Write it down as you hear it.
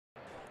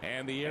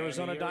And the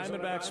Arizona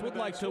Diamondbacks would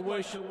like to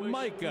wish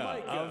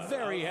Micah a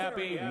very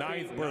happy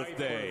 9th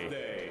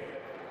birthday.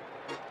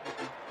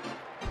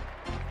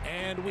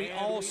 And we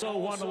also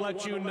want to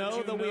let you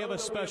know that we have a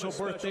special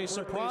birthday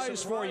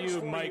surprise for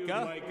you,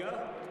 Micah.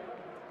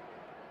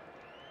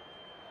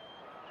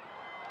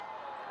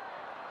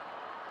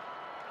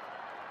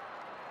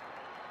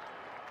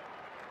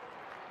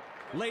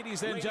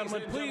 Ladies and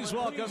gentlemen, please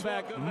welcome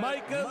back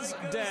Micah's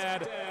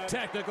dad,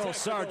 Technical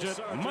Sergeant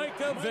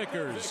Micah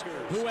Vickers,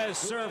 who has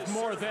served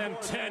more than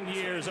 10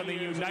 years in the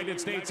United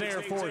States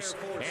Air Force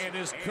and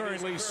is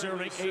currently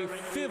serving a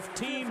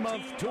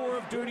 15-month tour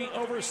of duty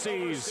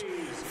overseas.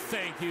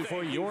 Thank you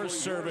for your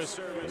service.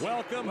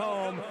 Welcome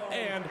home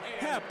and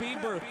happy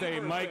birthday,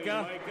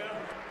 Micah.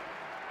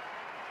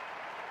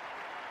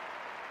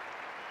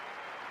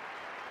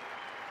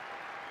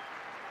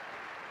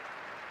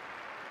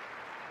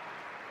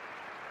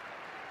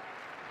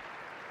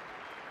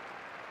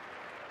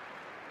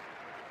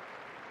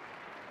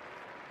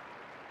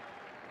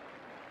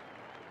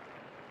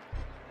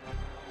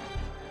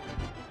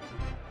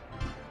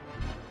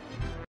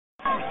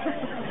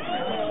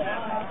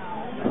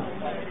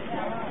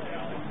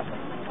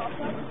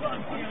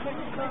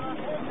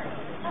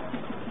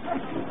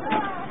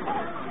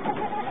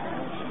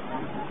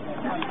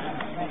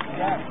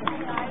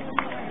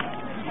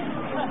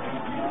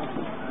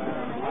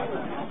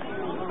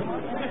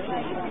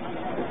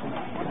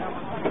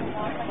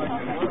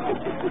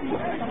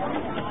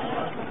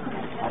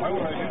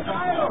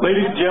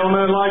 Ladies and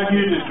gentlemen, I'd like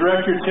you to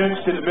direct your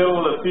attention to the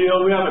middle of the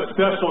field. We have a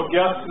special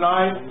guest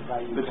tonight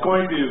that's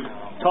going to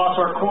toss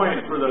our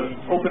coin for the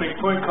opening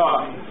coin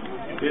toss.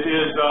 It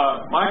is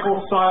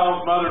Michael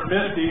Stiles' mother,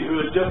 Misty, who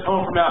is just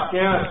home from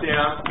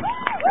Afghanistan.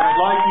 And I'd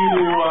like you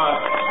to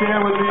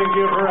stand with me and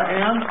give her a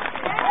hand.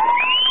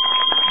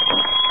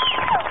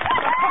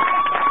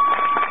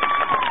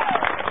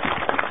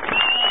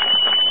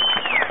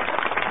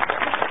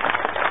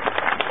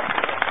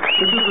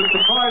 This is a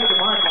surprise to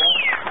Michael.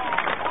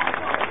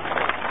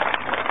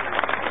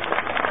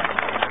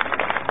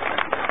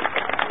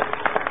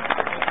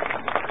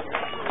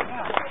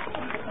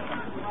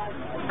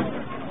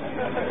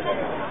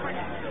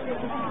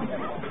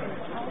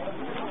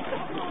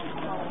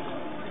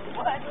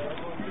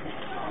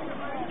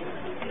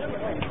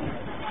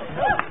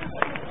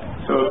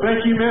 So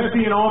thank you,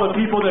 Misty, and all the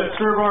people that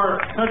serve our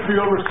country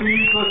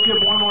overseas. Let's give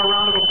one more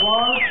round of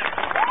applause.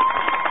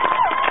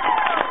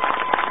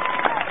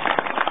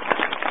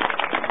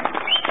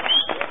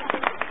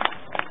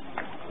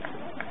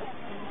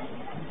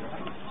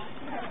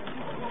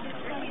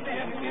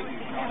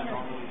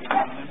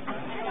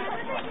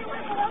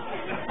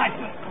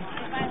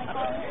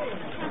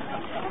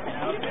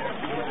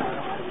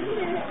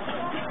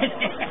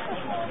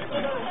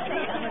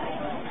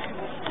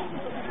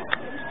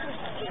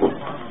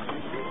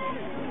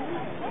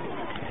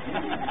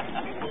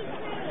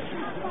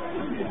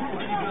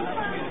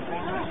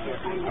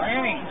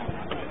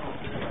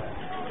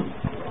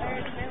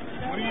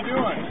 What are you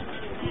doing?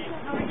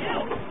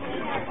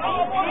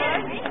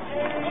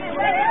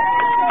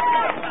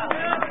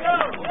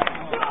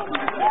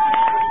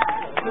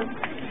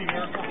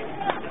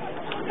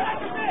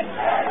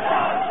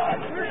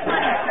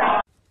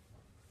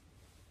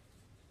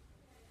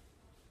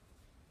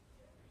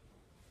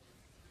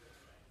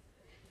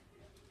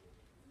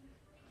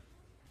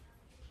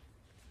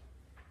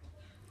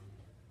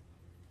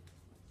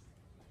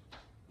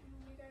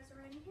 You guys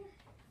are in here?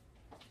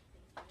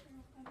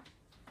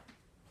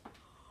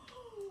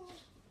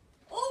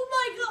 Oh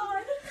my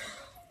God!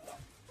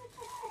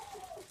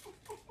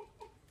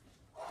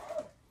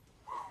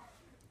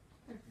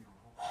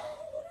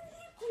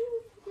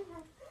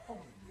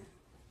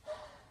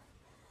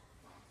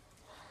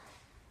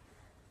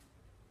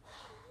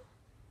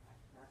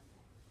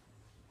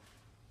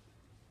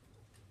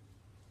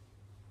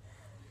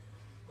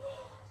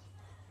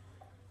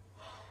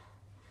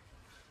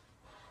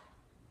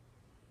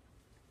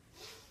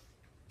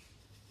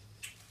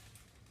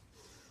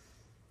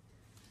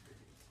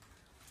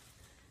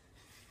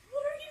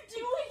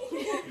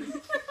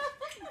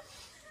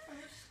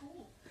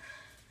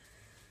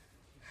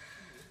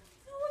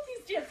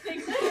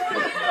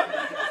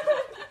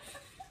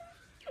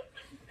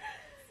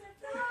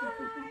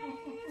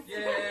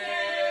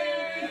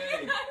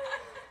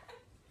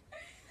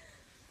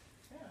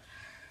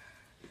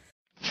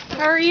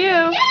 How are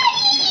you?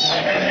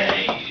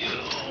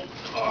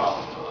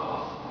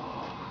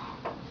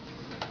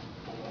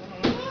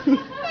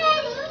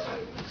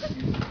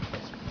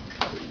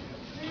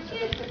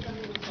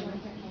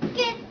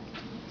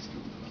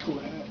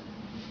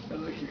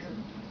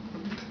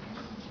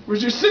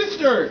 Where's your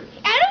sister?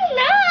 I don't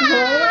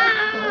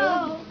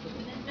know.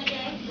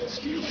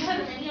 Excuse me. Do you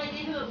have any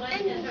idea who it was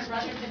because her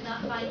brother could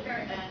not find her?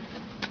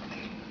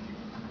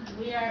 And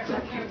we are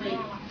waiting.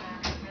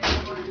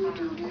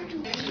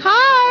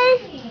 Hi.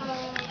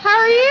 How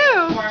are you?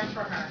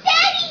 For her.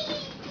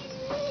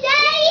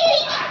 Daddy!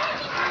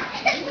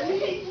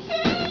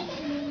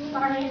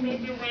 Sorry I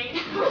made you wait.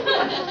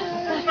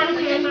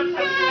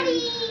 Daddy!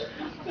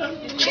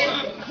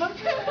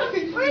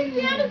 Where's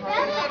the other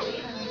bed? Daddy.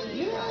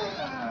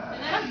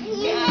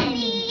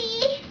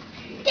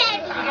 Daddy.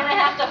 You're gonna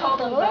have to hold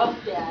them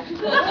both, Dad.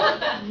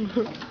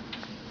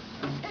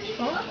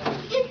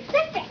 It's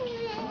sick.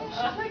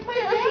 Like my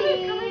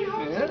baby coming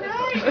home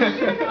tonight.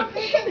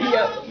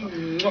 Yep.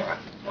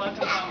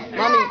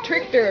 Mommy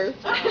tricked her.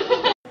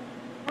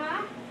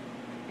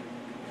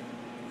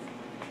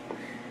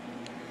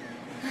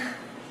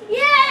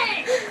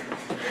 Yay!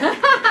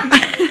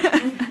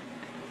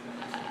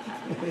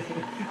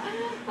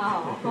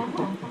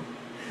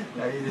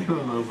 How you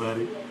doing, little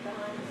buddy?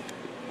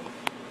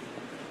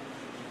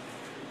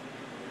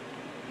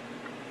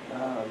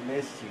 Oh, I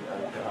missed you,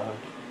 dog.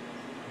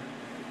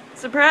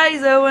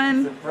 Surprise,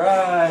 Owen.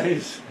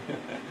 Surprise!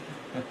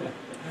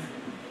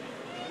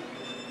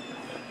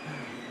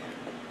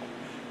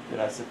 Did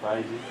I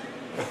surprise you?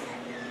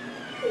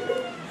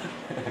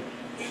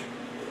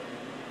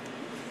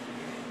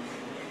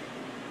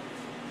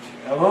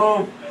 Come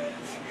home.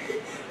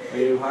 Are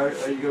you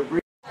gonna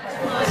breathe?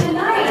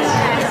 Tonight,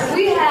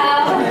 we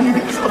have, we're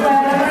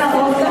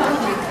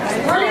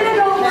going to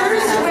go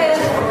first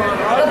with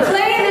the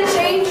play that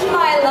changed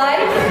my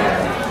life.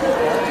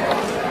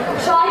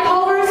 Shy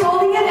Culver is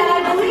holding it, and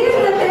I believe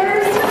that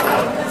there's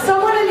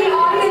someone in the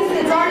audience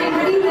that's already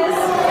reading this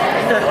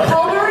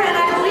Culver, and I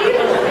believe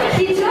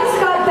he just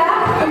got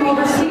back from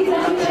overseas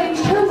and he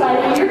changed her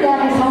by your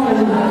daddy's home.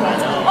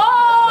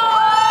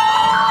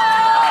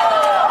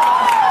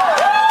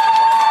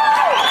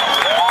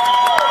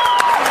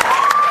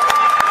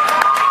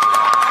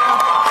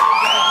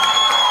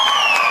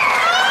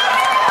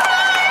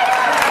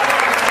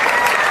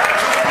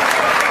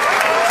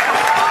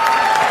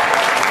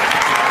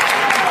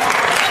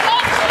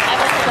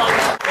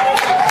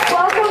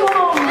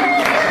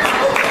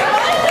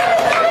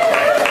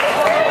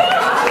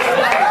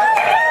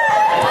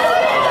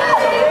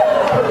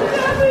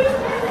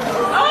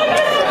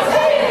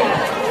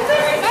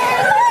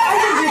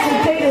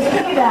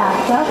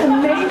 That's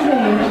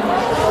amazing.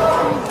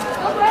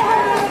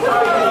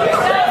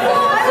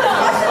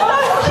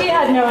 She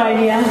had no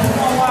idea.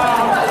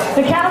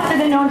 The cast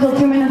didn't know until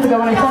 2 minutes ago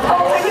when I said,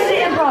 oh, maybe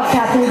the improv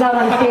captain is out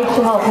on stage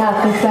to help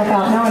pass this stuff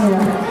out. No one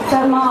knew.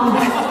 Said Mom,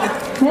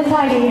 Miss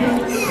Heidi.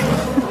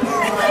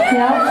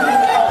 Yep.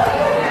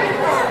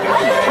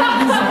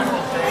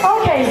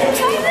 Okay.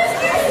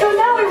 So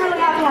now we really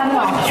have to have an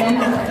auction.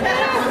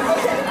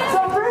 So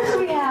first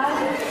we have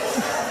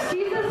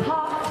Jesus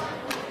hopped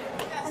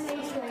an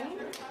A-train.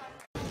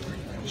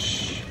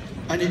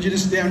 I need you to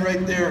stand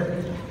right there.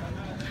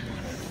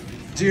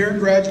 Dear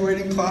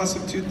graduating class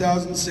of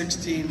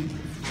 2016,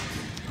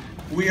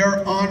 we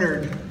are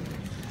honored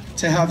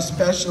to have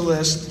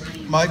specialist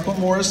Michael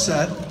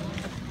Morissette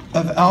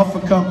of Alpha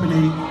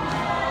Company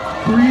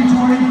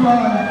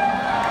 325,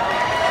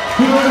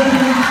 who has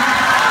been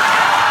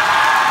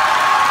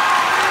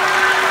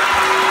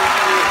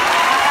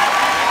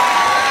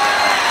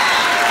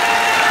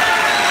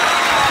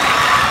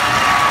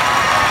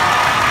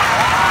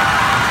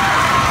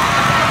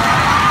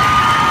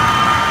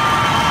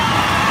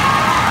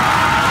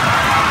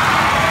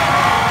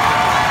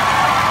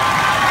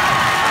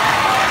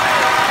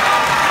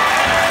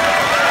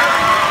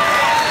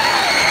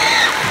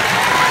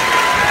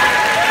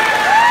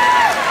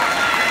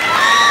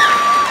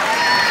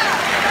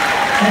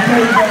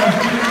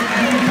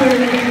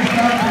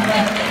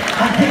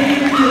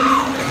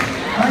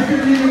I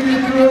couldn't even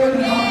get through it,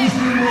 and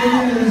obviously the way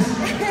it is.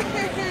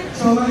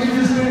 So let me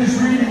just finish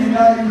reading, and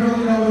now you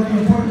really know what the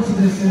importance of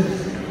this is.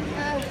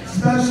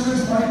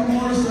 Specialist Michael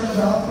Morissette of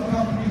Alpha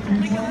Company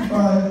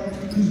 325,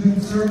 who's been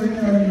serving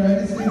in our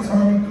United States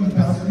Army for the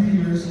past 3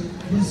 years.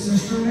 His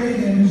sister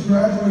Megan, who's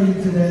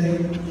graduating today,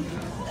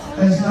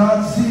 has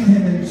not seen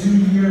him in 2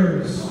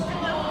 years.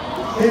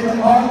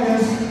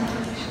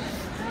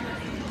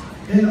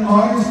 In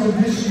August of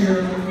this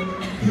year,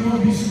 he will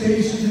be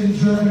stationed in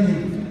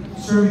Germany,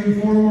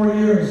 serving 4 more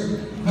years.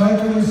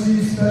 Michael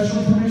received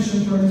special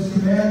permission from his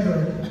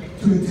commander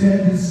to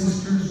attend his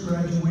sister's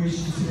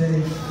graduation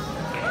today.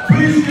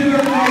 Please give him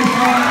a nice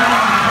round of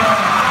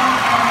applause.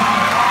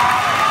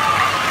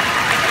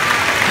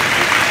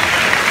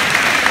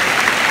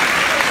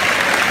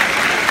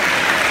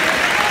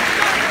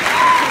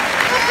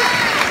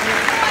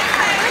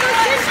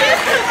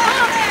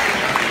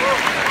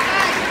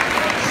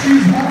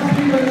 She's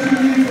happy that she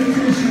needs a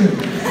tissue.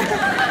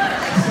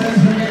 She says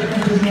her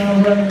makeup is now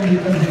running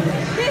because of this.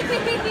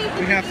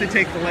 We have to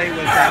take the lay with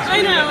us.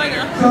 I know.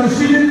 So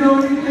she didn't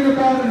know anything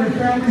about it. Her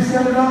family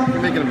set it up.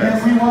 You're making a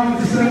mess. And we wanted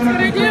to set it up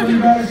for you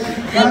guys.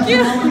 That's the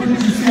moment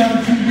that you see on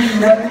TV,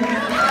 right?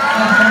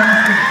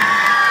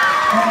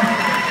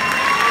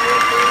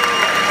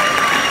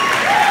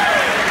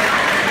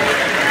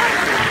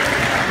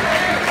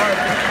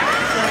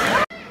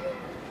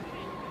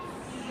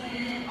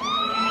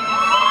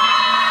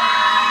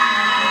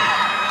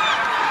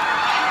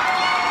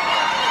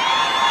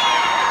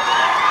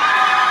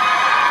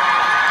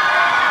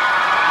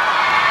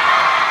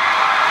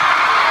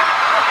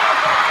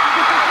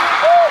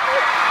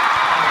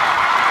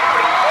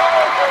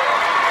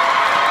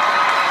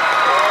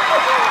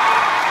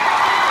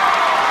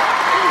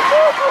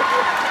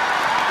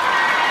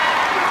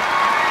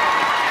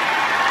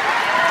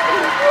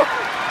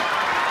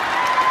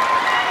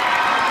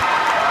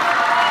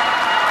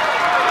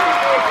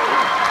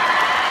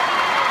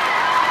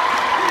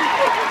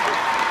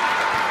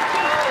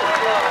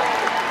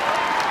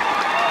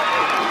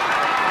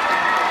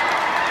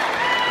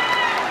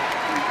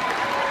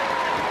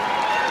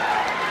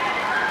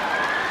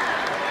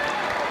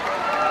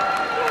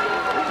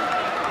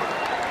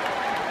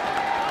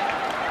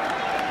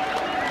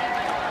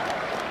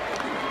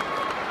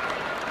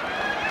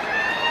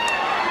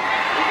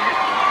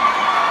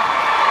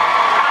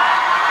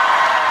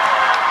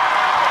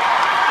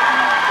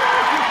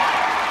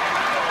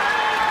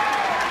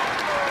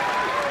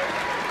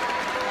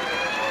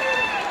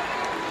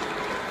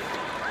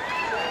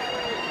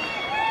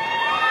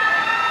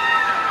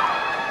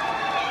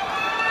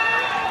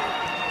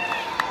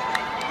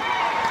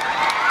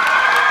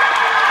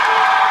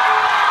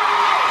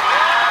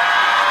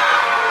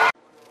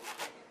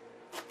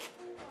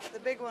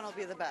 Big one will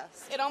be the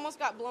best. It almost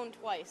got blown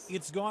twice.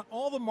 It's got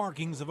all the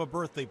markings of a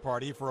birthday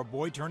party for a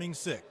boy turning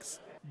 6,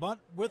 but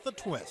with a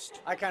twist.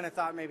 I kind of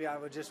thought maybe I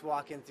would just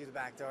walk in through the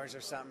back doors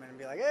or something and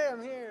be like, hey,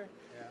 I'm here.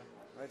 Yeah.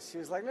 But she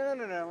was like, no,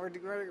 we're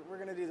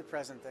going to do the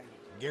present thing.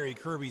 Gary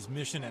Kirby's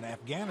mission in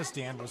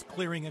Afghanistan was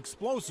clearing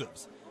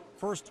explosives.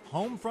 First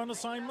home front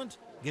assignment,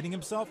 getting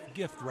himself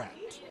gift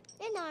wrapped.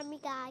 An army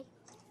guy.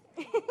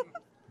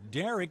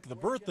 Derek, the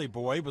birthday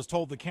boy, was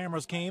told the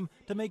cameras came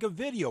to make a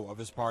video of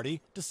his party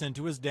to send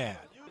to his dad.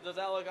 Does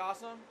that look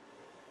awesome?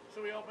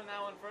 Should we open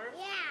that one first?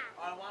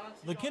 Yeah.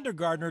 The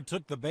kindergartner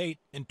took the bait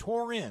and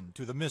tore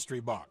into the mystery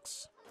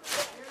box.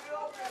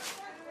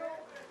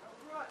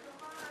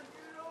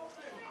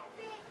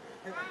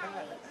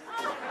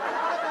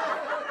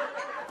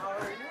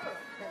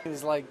 He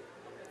was like,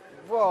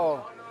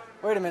 whoa,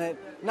 wait a minute,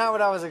 not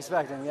what I was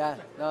expecting, yeah,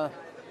 no.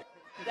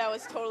 That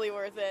was totally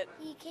worth it.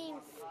 He came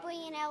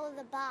springing out of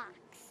the box.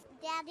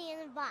 Daddy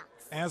in the box.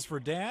 As for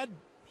Dad,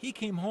 he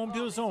came home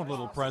to his own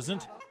little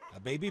present, a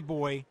baby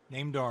boy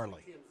named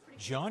Arlie.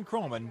 John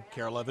Croman,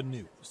 KARE 11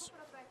 News.